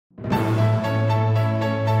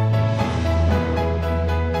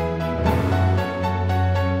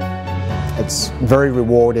very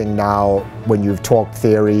rewarding now when you've talked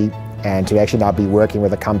theory and to actually now be working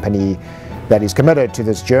with a company that is committed to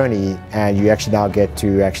this journey, and you actually now get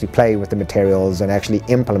to actually play with the materials and actually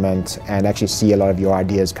implement and actually see a lot of your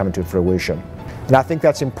ideas come to fruition. And I think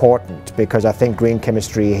that's important because I think green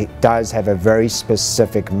chemistry does have a very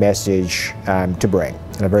specific message to bring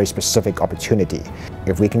and a very specific opportunity.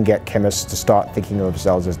 If we can get chemists to start thinking of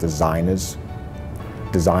themselves as designers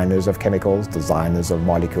of chemicals, designers of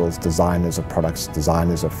molecules, designers of products,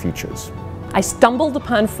 designers of futures. I stumbled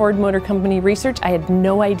upon Ford Motor Company research. I had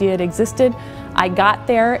no idea it existed. I got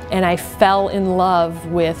there and I fell in love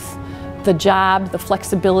with the job, the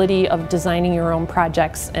flexibility of designing your own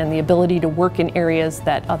projects, and the ability to work in areas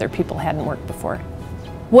that other people hadn't worked before.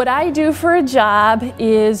 What I do for a job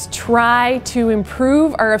is try to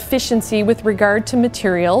improve our efficiency with regard to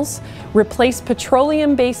materials, replace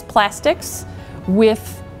petroleum-based plastics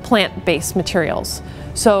with plant-based materials.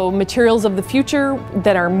 So materials of the future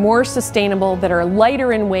that are more sustainable, that are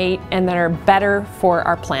lighter in weight, and that are better for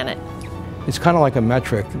our planet. It's kind of like a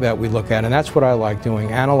metric that we look at, and that's what I like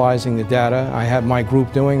doing, analyzing the data. I have my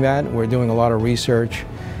group doing that. We're doing a lot of research,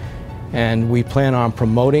 and we plan on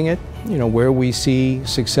promoting it, where we see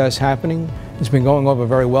success happening. It's been going over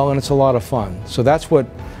very well, and it's a lot of fun. So that's what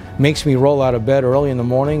makes me roll out of bed early in the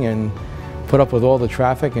morning and put up with all the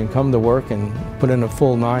traffic and come to work and put in a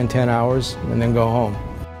full 9-10 hours and then go home.